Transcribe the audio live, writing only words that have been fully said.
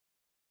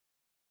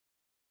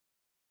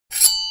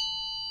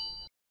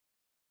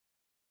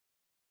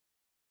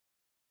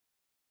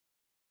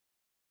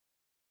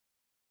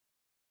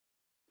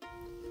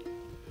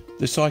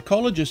The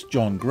psychologist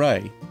John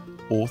Gray,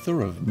 author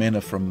of Men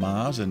Are From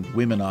Mars and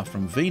Women Are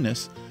From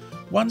Venus,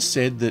 once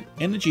said that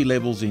energy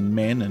levels in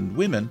men and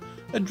women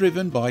are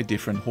driven by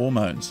different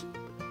hormones.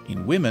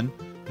 In women,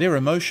 their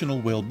emotional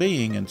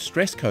well-being and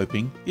stress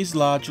coping is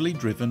largely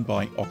driven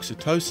by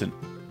oxytocin,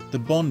 the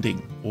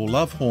bonding or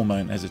love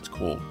hormone as it's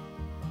called.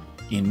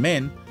 In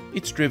men,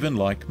 it's driven,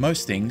 like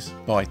most things,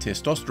 by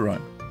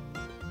testosterone.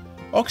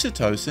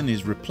 Oxytocin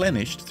is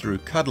replenished through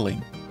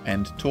cuddling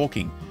and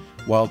talking,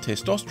 while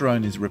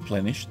testosterone is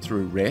replenished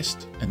through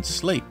rest and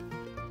sleep.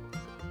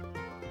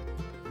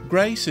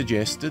 Gray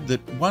suggested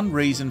that one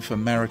reason for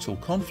marital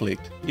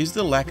conflict is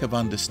the lack of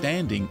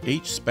understanding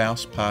each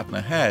spouse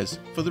partner has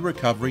for the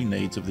recovery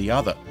needs of the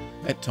other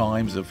at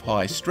times of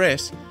high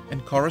stress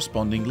and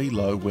correspondingly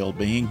low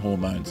well-being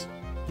hormones.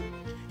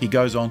 He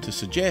goes on to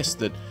suggest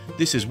that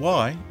this is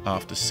why,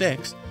 after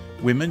sex,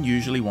 women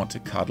usually want to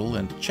cuddle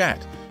and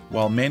chat,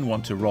 while men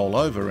want to roll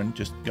over and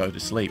just go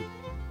to sleep.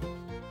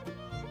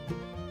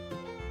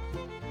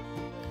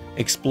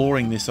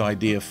 Exploring this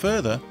idea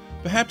further,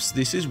 perhaps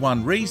this is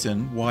one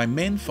reason why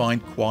men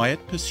find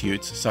quiet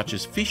pursuits such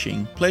as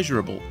fishing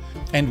pleasurable,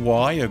 and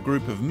why a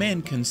group of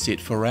men can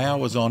sit for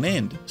hours on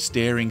end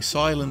staring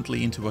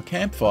silently into a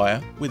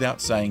campfire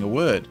without saying a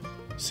word,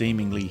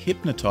 seemingly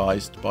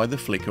hypnotized by the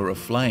flicker of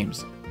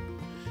flames.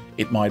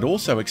 It might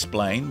also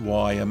explain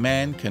why a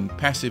man can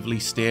passively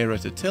stare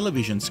at a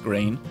television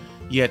screen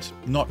yet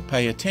not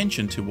pay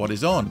attention to what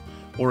is on,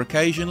 or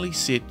occasionally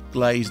sit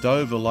glazed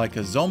over like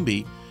a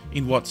zombie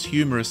in what's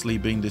humorously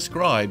been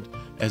described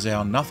as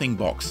our nothing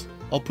box.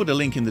 I'll put a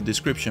link in the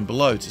description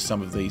below to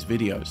some of these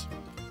videos.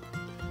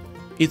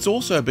 It's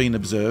also been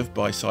observed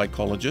by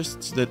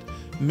psychologists that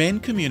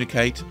men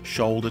communicate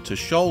shoulder to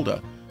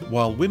shoulder,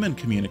 while women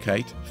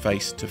communicate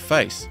face to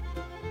face.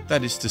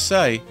 That is to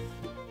say,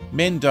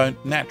 men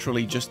don't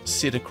naturally just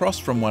sit across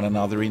from one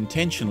another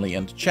intentionally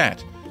and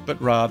chat, but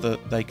rather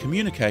they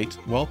communicate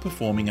while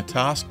performing a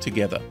task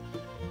together.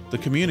 The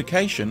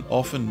communication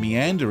often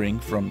meandering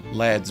from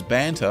lads'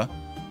 banter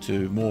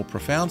to more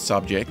profound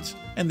subjects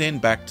and then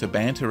back to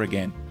banter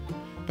again.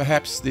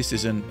 Perhaps this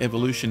is an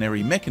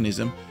evolutionary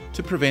mechanism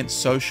to prevent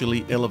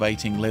socially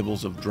elevating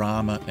levels of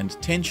drama and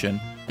tension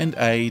and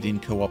aid in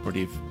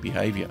cooperative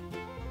behaviour.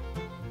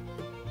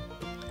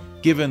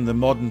 Given the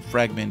modern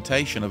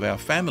fragmentation of our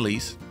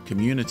families,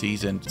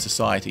 communities and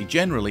society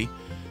generally,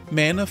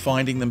 men are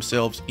finding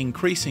themselves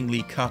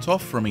increasingly cut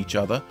off from each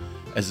other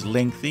as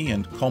lengthy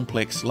and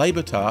complex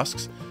labour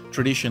tasks,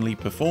 traditionally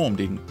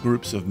performed in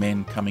groups of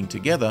men coming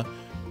together,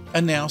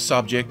 are now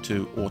subject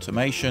to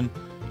automation,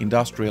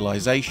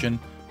 industrialisation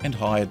and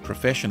hired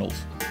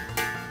professionals.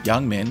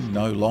 Young men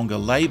no longer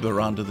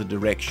labour under the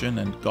direction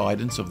and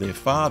guidance of their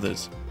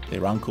fathers,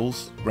 their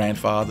uncles,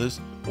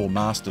 grandfathers or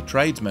master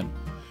tradesmen,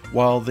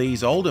 while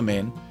these older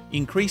men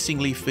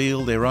increasingly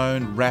feel their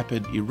own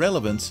rapid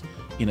irrelevance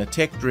in a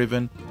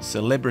tech-driven,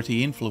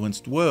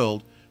 celebrity-influenced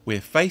world where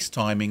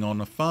FaceTiming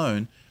on a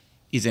phone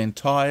is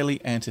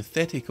entirely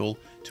antithetical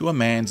to a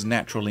man's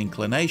natural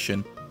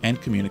inclination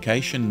and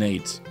communication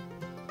needs.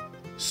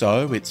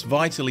 So it's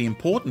vitally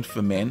important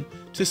for men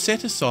to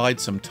set aside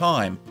some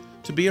time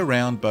to be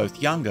around both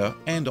younger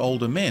and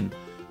older men,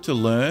 to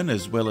learn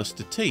as well as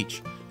to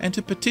teach, and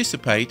to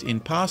participate in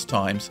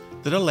pastimes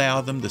that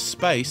allow them the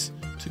space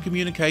to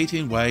communicate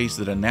in ways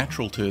that are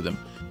natural to them,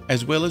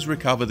 as well as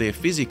recover their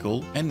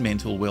physical and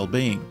mental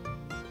well-being.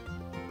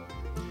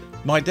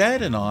 My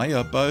dad and I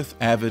are both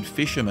avid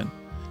fishermen.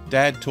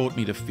 Dad taught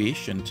me to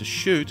fish and to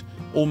shoot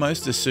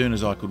almost as soon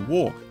as I could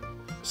walk.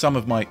 Some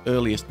of my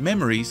earliest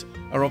memories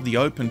are of the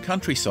open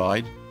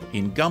countryside,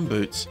 in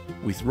gumboots,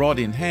 with rod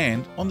in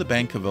hand on the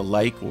bank of a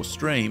lake or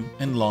stream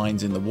and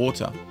lines in the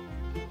water.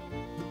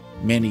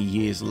 Many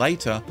years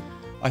later,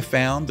 I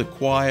found the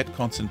quiet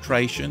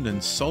concentration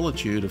and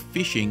solitude of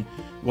fishing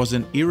was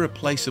an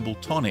irreplaceable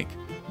tonic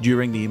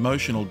during the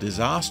emotional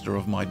disaster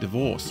of my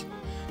divorce,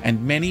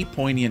 and many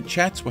poignant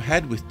chats were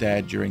had with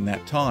Dad during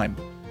that time,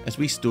 as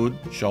we stood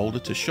shoulder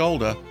to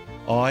shoulder,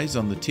 eyes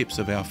on the tips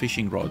of our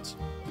fishing rods.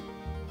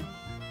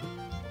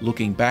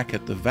 Looking back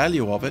at the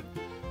value of it,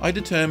 I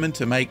determined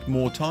to make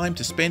more time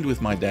to spend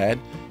with my dad,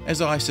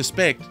 as I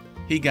suspect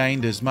he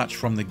gained as much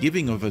from the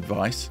giving of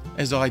advice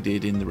as I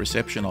did in the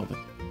reception of it.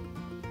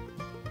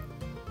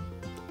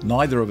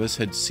 Neither of us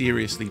had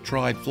seriously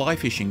tried fly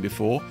fishing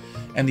before,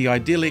 and the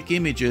idyllic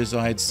images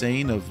I had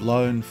seen of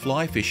lone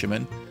fly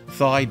fishermen,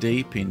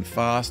 thigh-deep in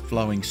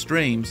fast-flowing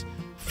streams,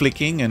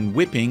 flicking and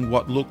whipping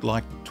what looked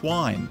like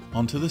twine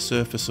onto the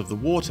surface of the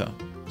water,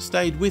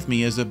 stayed with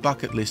me as a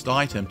bucket list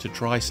item to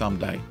try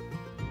someday.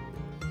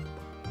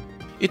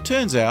 It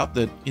turns out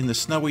that in the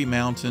snowy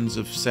mountains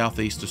of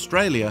southeast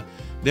Australia,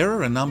 there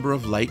are a number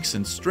of lakes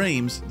and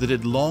streams that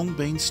had long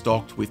been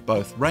stocked with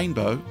both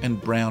rainbow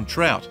and brown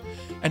trout,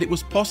 and it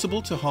was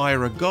possible to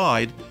hire a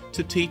guide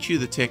to teach you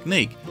the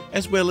technique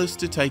as well as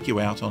to take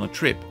you out on a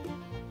trip.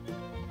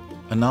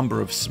 A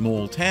number of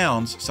small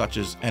towns, such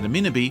as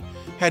Murrumbidgee,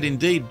 had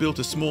indeed built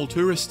a small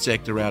tourist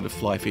sector out of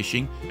fly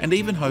fishing and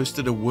even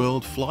hosted a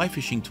world fly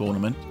fishing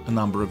tournament a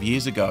number of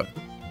years ago.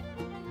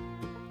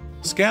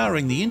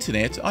 Scouring the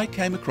internet, I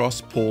came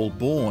across Paul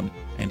Bourne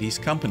and his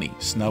company,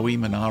 Snowy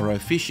Monaro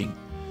Fishing,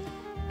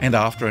 and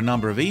after a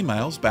number of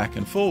emails back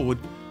and forward,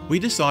 we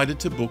decided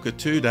to book a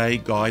 2-day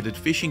guided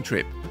fishing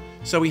trip,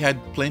 so we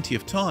had plenty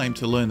of time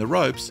to learn the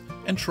ropes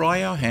and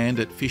try our hand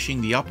at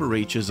fishing the upper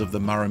reaches of the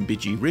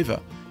Murrumbidgee River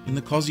in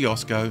the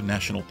Kosciusko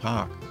National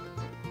Park.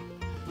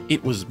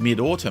 It was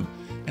mid-autumn,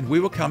 and we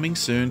were coming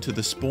soon to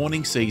the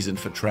spawning season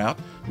for trout,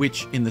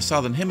 which in the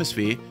southern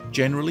hemisphere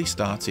generally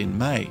starts in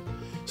May,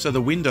 so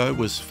the window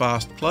was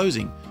fast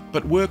closing,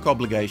 but work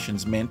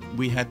obligations meant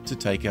we had to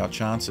take our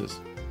chances.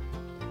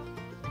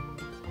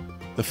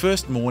 The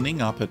first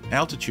morning up at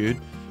altitude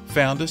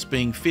found us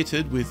being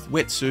fitted with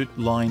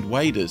wetsuit-lined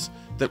waders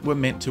that were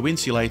meant to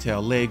insulate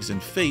our legs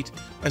and feet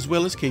as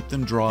well as keep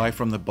them dry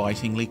from the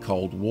bitingly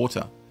cold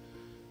water.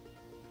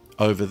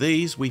 Over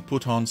these we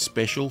put on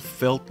special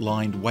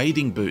felt-lined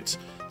wading boots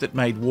that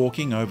made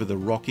walking over the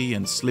rocky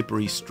and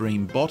slippery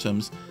stream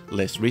bottoms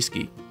less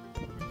risky.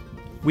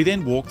 We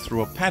then walked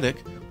through a paddock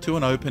to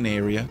an open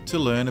area to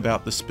learn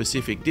about the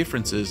specific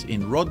differences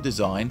in rod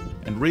design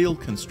and reel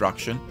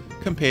construction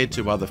compared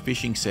to other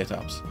fishing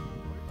setups.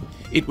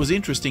 It was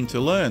interesting to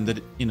learn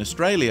that in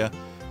Australia,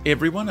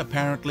 everyone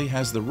apparently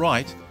has the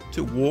right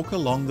to walk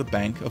along the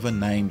bank of a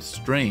named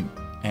stream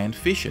and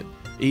fish it,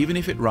 even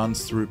if it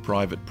runs through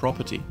private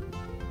property.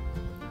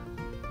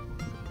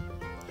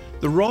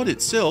 The rod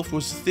itself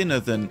was thinner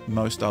than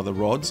most other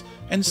rods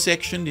and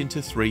sectioned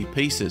into 3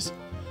 pieces.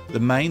 The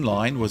main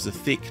line was a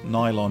thick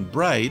nylon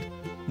braid,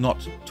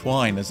 not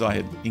twine as I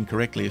had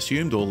incorrectly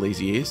assumed all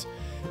these years,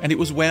 and it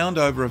was wound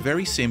over a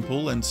very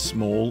simple and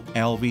small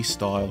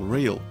Alvey-style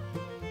reel.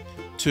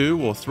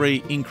 2 or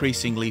 3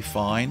 increasingly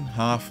fine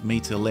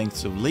half-metre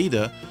lengths of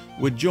leader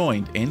were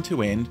joined end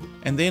to end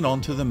and then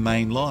onto the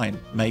main line,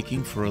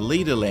 making for a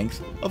leader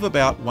length of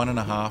about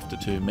 1.5 to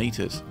 2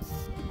 metres.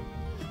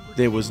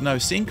 There was no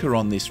sinker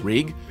on this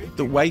rig.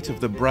 The weight of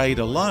the braid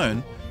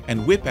alone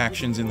and whip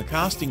actions in the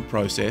casting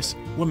process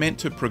were meant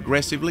to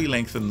progressively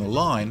lengthen the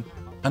line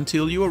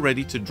until you were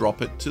ready to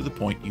drop it to the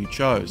point you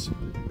chose.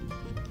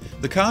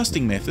 The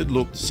casting method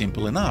looked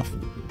simple enough.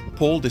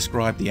 Paul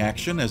described the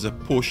action as a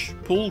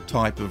push-pull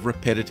type of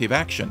repetitive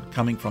action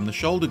coming from the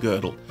shoulder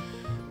girdle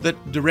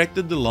that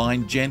directed the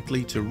line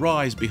gently to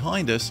rise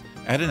behind us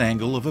at an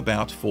angle of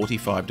about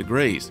 45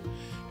 degrees,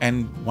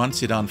 and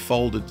once it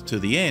unfolded to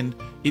the end,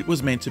 it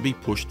was meant to be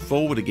pushed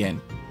forward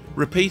again,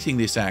 repeating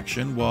this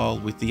action while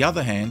with the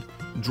other hand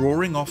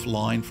drawing off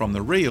line from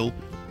the reel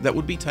that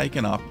would be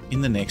taken up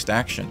in the next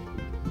action.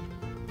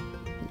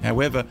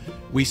 However,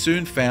 we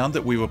soon found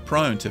that we were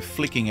prone to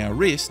flicking our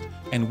wrist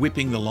and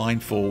whipping the line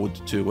forward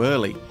too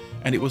early,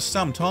 and it was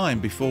some time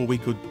before we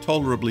could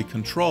tolerably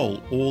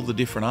control all the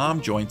different arm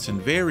joints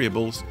and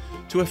variables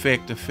to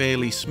effect a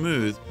fairly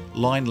smooth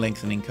line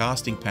lengthening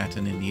casting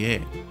pattern in the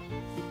air.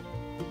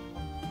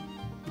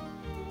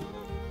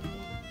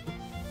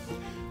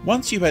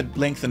 Once you had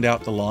lengthened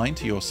out the line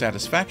to your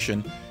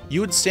satisfaction,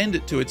 you would send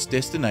it to its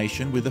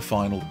destination with a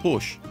final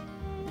push.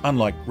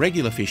 Unlike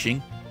regular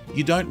fishing,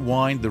 you don't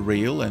wind the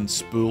reel and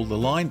spool the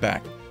line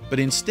back, but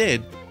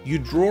instead you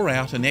draw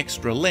out an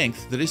extra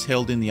length that is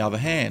held in the other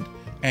hand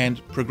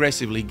and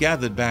progressively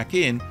gathered back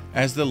in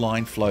as the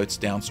line floats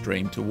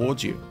downstream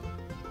towards you.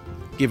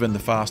 Given the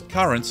fast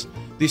currents,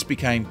 this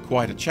became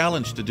quite a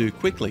challenge to do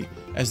quickly,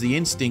 as the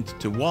instinct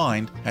to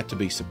wind had to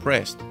be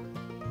suppressed.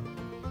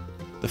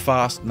 The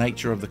fast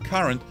nature of the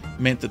current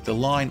meant that the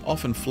line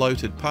often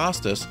floated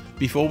past us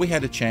before we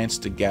had a chance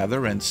to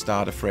gather and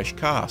start a fresh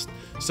cast,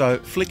 so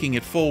flicking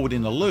it forward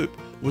in a loop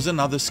was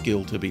another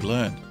skill to be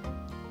learned.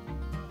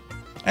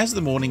 As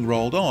the morning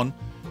rolled on,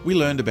 we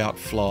learned about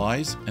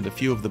flies and a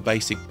few of the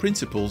basic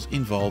principles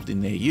involved in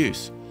their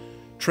use.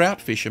 Trout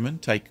fishermen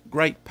take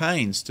great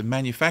pains to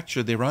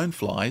manufacture their own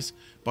flies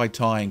by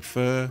tying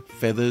fur,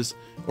 feathers,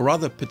 or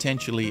other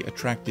potentially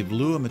attractive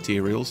lure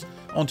materials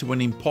onto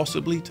an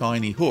impossibly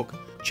tiny hook,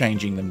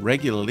 changing them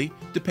regularly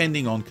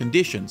depending on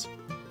conditions,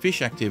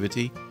 fish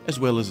activity, as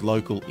well as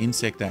local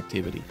insect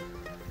activity.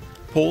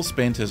 Paul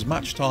spent as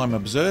much time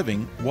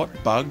observing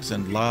what bugs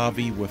and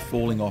larvae were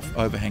falling off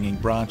overhanging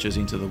branches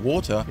into the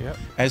water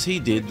as he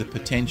did the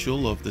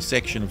potential of the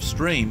section of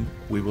stream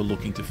we were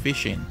looking to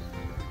fish in.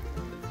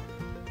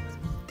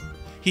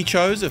 He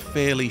chose a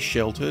fairly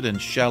sheltered and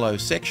shallow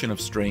section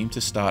of stream to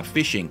start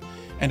fishing,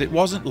 and it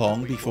wasn't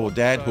long before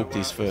Dad hooked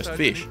his first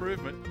fish.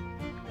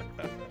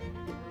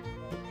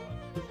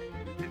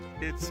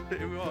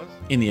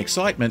 In the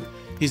excitement,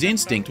 his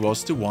instinct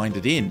was to wind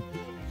it in,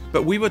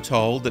 but we were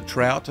told that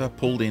trout are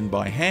pulled in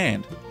by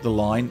hand, the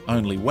line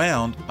only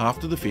wound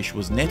after the fish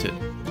was netted.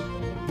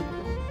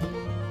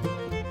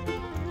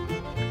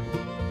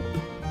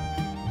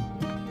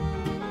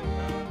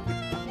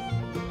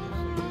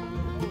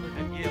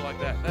 Yeah, like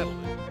that, that'll do.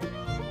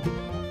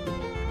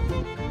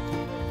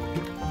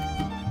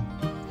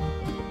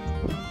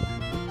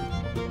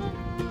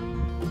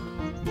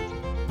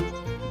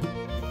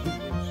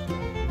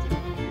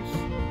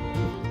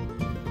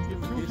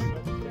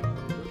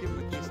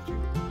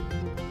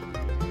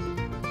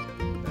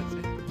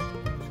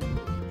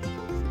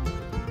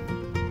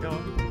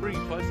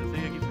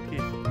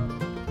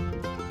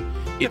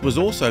 It was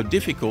also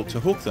difficult to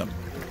hook them.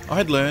 I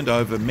had learned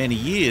over many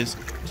years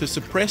to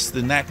suppress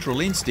the natural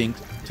instinct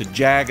to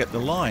jag at the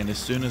line as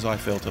soon as I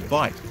felt a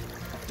bite.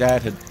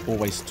 Dad had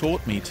always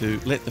taught me to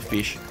let the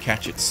fish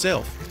catch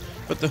itself,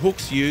 but the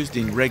hooks used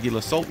in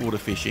regular saltwater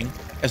fishing,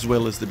 as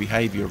well as the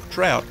behaviour of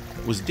trout,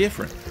 was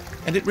different,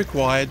 and it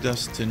required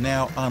us to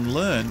now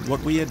unlearn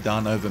what we had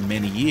done over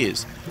many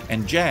years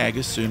and jag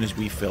as soon as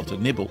we felt a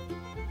nibble.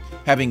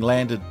 Having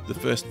landed the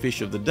first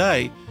fish of the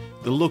day,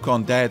 the look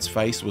on Dad's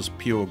face was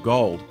pure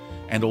gold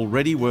and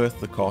already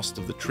worth the cost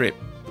of the trip.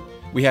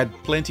 We had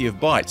plenty of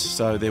bites,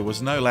 so there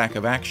was no lack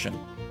of action.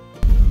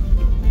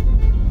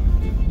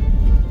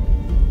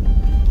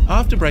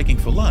 After breaking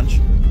for lunch,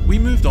 we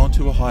moved on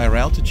to a higher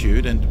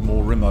altitude and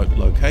more remote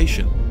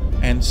location,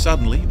 and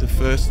suddenly the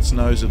first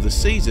snows of the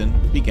season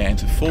began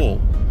to fall.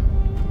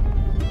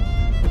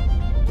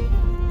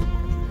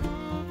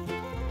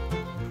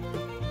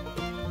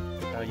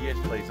 Yes,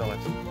 please, I'll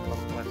have some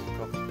coffee.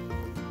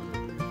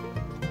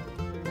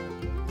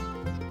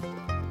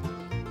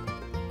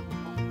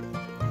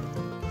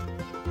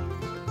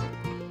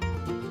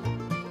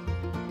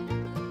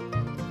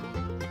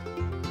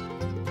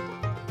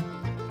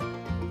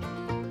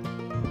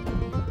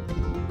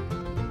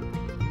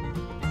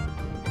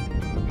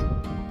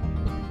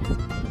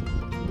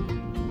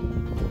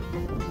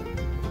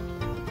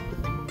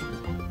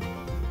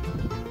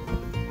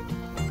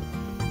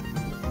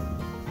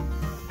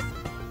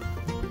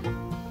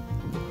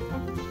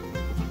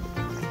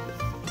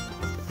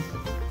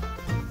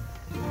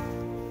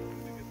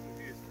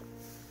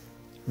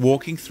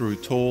 Walking through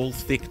tall,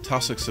 thick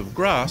tussocks of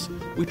grass,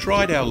 we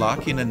tried our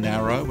luck in a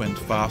narrow and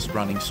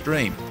fast-running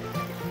stream.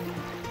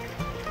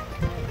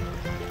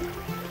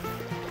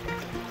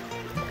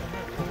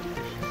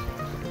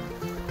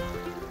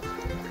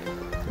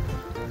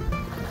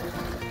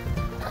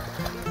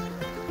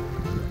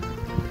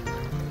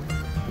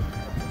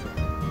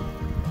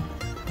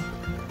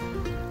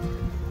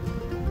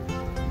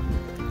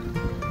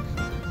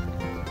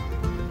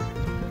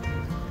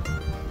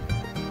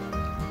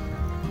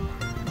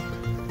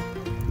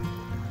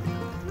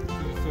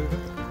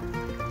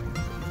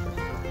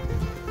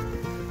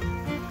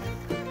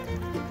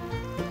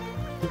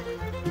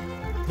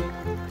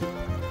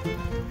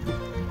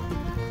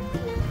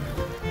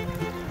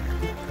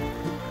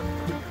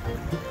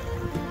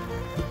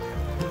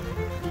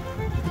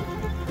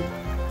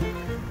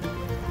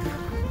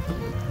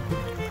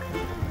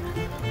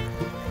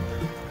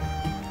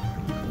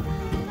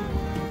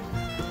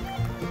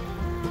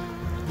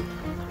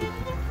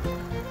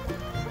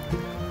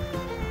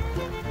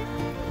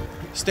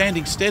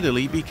 Standing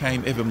steadily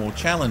became ever more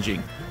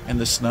challenging, and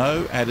the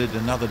snow added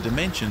another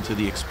dimension to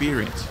the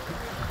experience.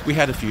 We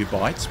had a few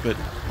bites, but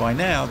by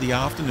now the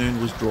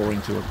afternoon was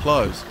drawing to a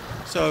close,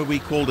 so we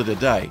called it a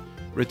day,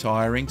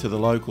 retiring to the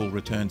local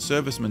Returned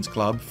Servicemen's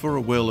Club for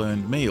a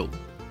well-earned meal,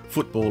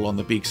 football on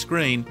the big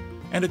screen,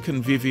 and a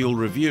convivial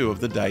review of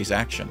the day's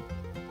action.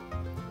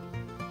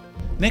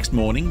 Next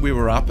morning we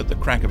were up at the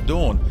crack of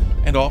dawn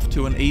and off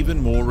to an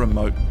even more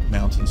remote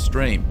mountain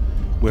stream,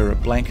 where a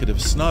blanket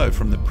of snow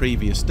from the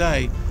previous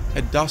day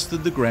had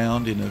dusted the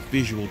ground in a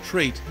visual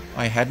treat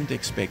I hadn't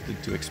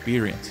expected to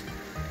experience.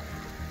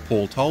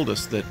 Paul told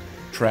us that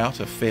trout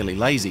are fairly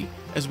lazy,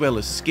 as well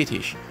as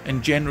skittish,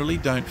 and generally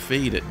don't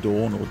feed at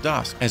dawn or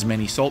dusk, as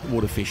many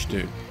saltwater fish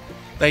do.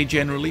 They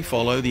generally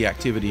follow the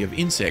activity of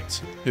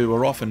insects, who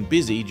are often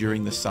busy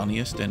during the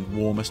sunniest and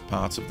warmest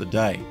parts of the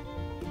day.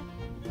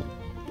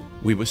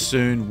 We were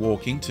soon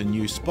walking to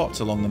new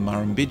spots along the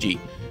Murrumbidgee,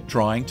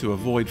 trying to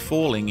avoid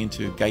falling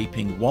into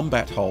gaping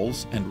wombat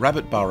holes and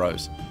rabbit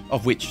burrows,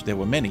 of which there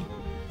were many.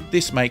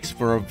 This makes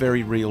for a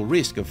very real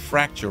risk of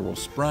fracture or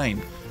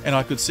sprain, and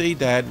I could see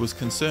Dad was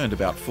concerned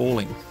about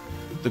falling.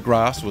 The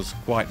grass was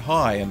quite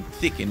high and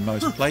thick in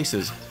most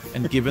places,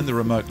 and given the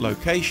remote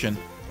location,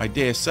 I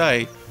dare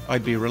say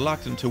I'd be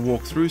reluctant to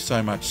walk through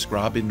so much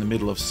scrub in the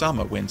middle of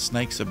summer when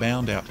snakes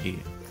abound out here.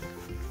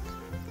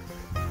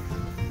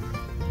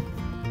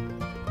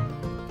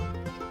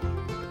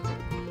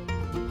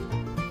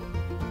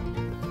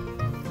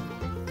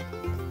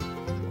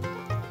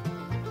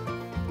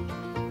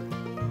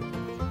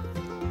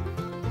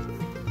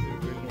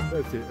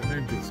 That's it, and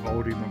then just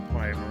hold him and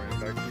play him around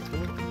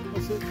basically.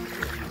 That's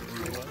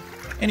it.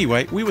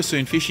 Anyway, we were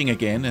soon fishing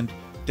again, and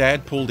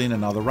Dad pulled in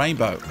another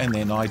rainbow, and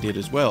then I did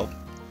as well.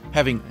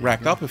 Having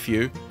racked up a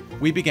few,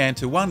 we began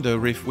to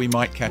wonder if we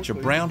might catch a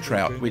brown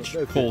trout, which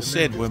Paul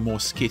said were more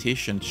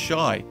skittish and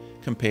shy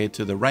compared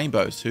to the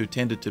rainbows, who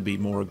tended to be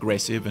more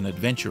aggressive and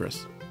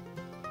adventurous.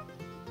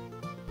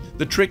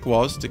 The trick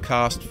was to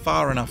cast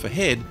far enough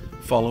ahead,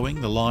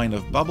 following the line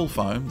of bubble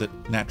foam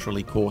that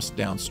naturally coursed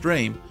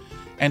downstream,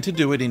 and to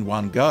do it in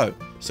one go,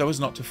 so as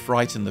not to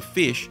frighten the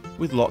fish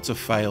with lots of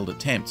failed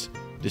attempts,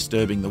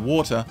 disturbing the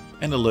water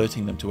and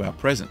alerting them to our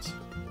presence.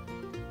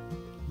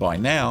 By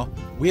now,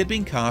 we had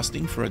been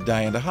casting for a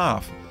day and a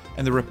half,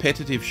 and the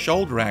repetitive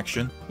shoulder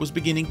action was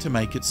beginning to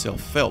make itself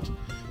felt,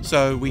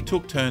 so we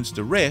took turns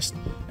to rest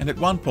and at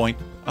one point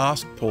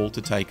asked Paul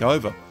to take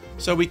over,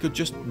 so we could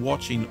just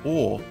watch in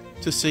awe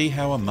to see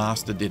how a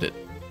master did it.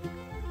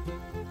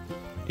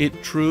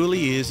 It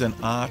truly is an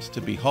art to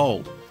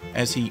behold,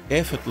 as he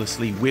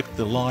effortlessly whipped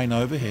the line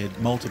overhead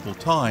multiple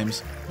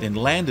times, then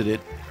landed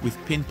it with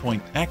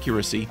pinpoint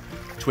accuracy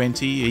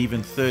 20,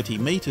 even 30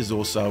 metres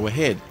or so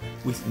ahead,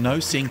 with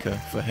no sinker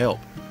for help.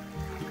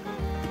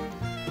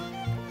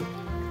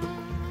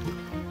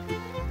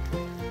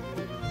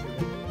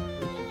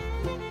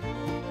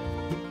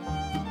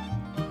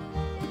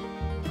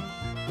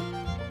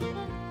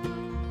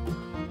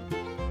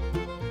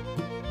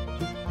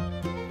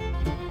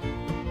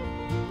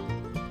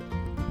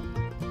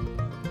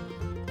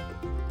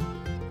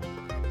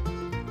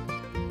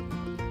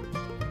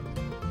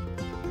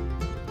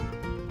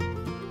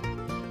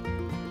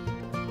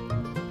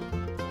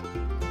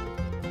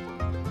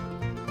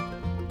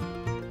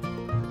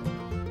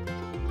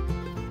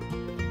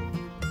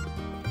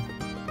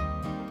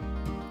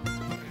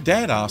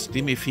 Dad asked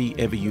him if he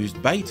ever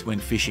used bait when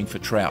fishing for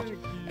trout,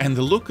 and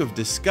the look of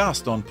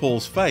disgust on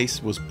Paul's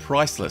face was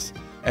priceless,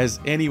 as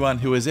anyone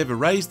who has ever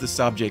raised the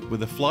subject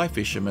with a fly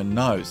fisherman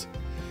knows.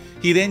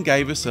 He then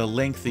gave us a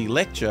lengthy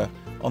lecture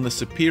on the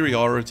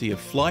superiority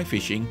of fly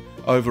fishing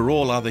over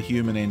all other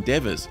human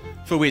endeavours,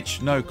 for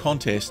which no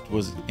contest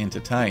was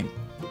entertained.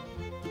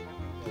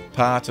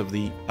 Part of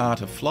the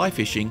art of fly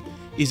fishing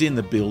is in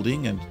the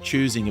building and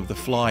choosing of the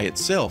fly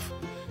itself,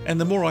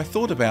 and the more I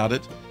thought about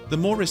it, the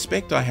more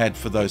respect I had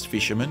for those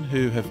fishermen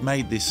who have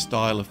made this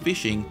style of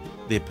fishing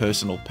their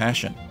personal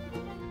passion.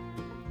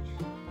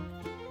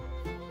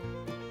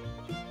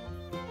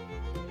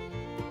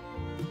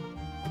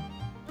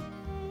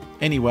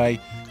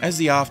 Anyway, as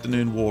the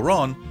afternoon wore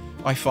on,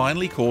 I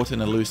finally caught an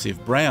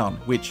elusive brown,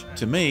 which,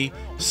 to me,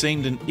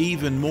 seemed an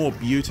even more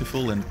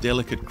beautiful and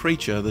delicate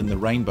creature than the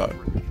rainbow.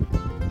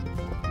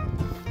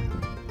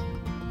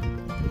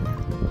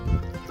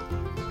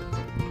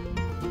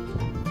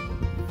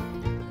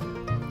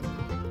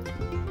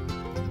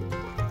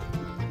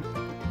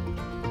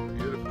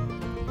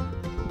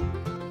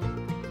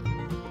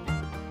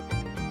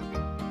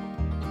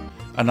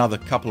 Another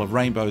couple of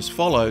rainbows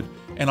followed,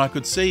 and I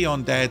could see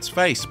on Dad's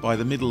face by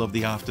the middle of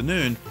the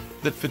afternoon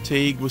that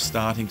fatigue was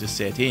starting to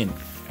set in,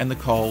 and the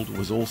cold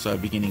was also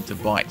beginning to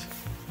bite.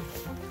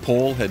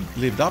 Paul had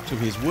lived up to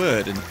his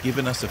word and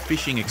given us a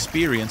fishing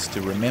experience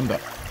to remember.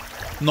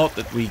 Not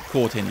that we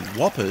caught any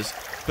whoppers,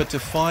 but to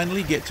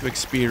finally get to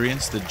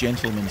experience the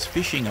gentleman's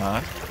fishing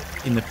art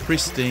in the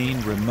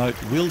pristine,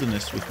 remote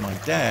wilderness with my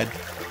dad,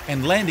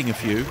 and landing a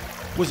few,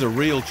 was a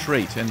real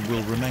treat and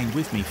will remain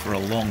with me for a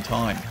long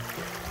time.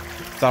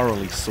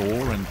 Thoroughly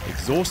sore and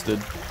exhausted,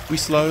 we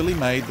slowly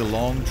made the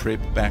long trip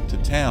back to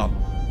town,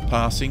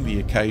 passing the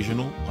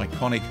occasional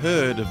iconic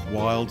herd of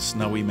wild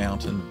snowy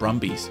mountain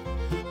brumbies.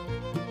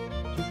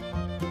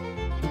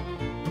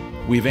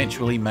 We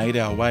eventually made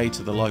our way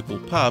to the local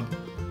pub,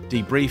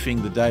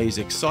 debriefing the day's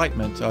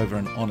excitement over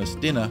an honest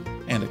dinner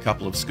and a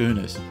couple of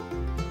schooners.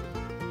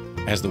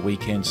 As the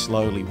weekend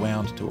slowly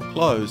wound to a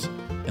close,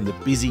 and the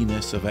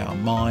busyness of our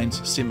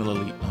minds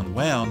similarly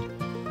unwound,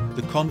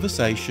 the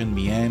conversation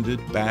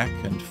meandered back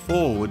and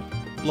forward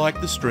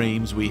like the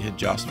streams we had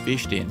just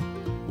fished in,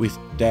 with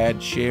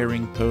Dad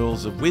sharing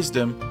pearls of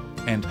wisdom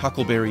and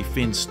Huckleberry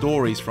Finn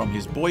stories from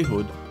his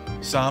boyhood,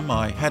 some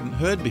I hadn't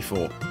heard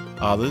before,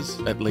 others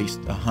at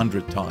least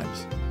 100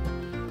 times.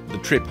 The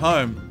trip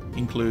home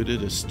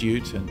included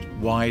astute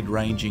and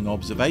wide-ranging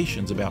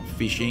observations about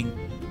fishing,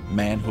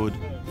 manhood,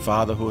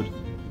 fatherhood,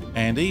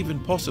 and even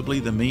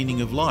possibly the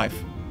meaning of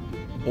life,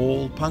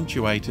 all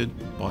punctuated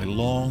by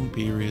long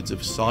periods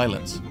of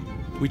silence,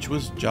 which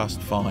was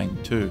just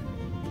fine too.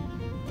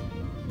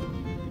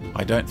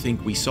 I don't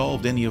think we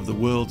solved any of the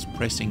world's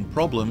pressing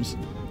problems,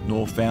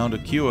 nor found a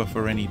cure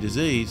for any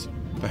disease,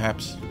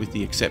 perhaps with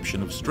the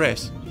exception of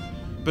stress,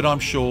 but I'm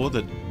sure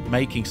that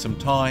making some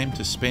time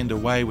to spend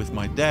away with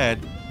my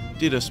dad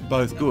did us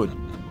both good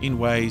in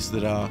ways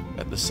that are,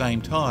 at the same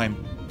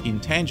time,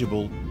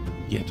 intangible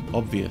yet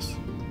obvious.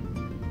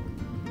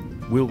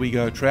 Will we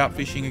go trout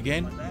fishing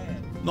again?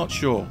 Not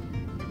sure.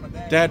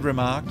 Dad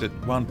remarked at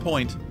one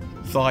point,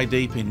 thigh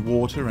deep in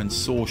water and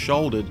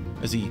sore-shouldered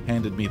as he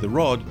handed me the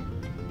rod,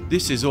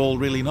 "This is all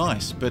really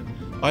nice, but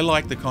I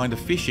like the kind of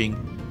fishing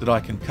that I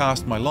can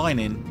cast my line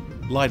in,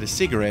 light a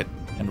cigarette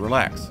and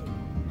relax."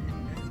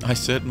 I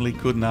certainly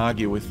couldn't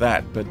argue with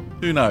that, but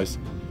who knows,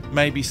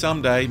 maybe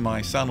someday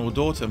my son or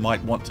daughter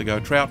might want to go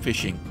trout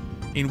fishing,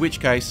 in which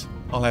case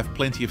I'll have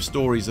plenty of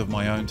stories of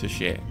my own to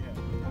share.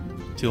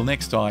 Till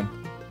next time,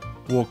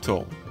 walk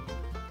tall.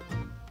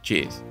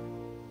 Cheers.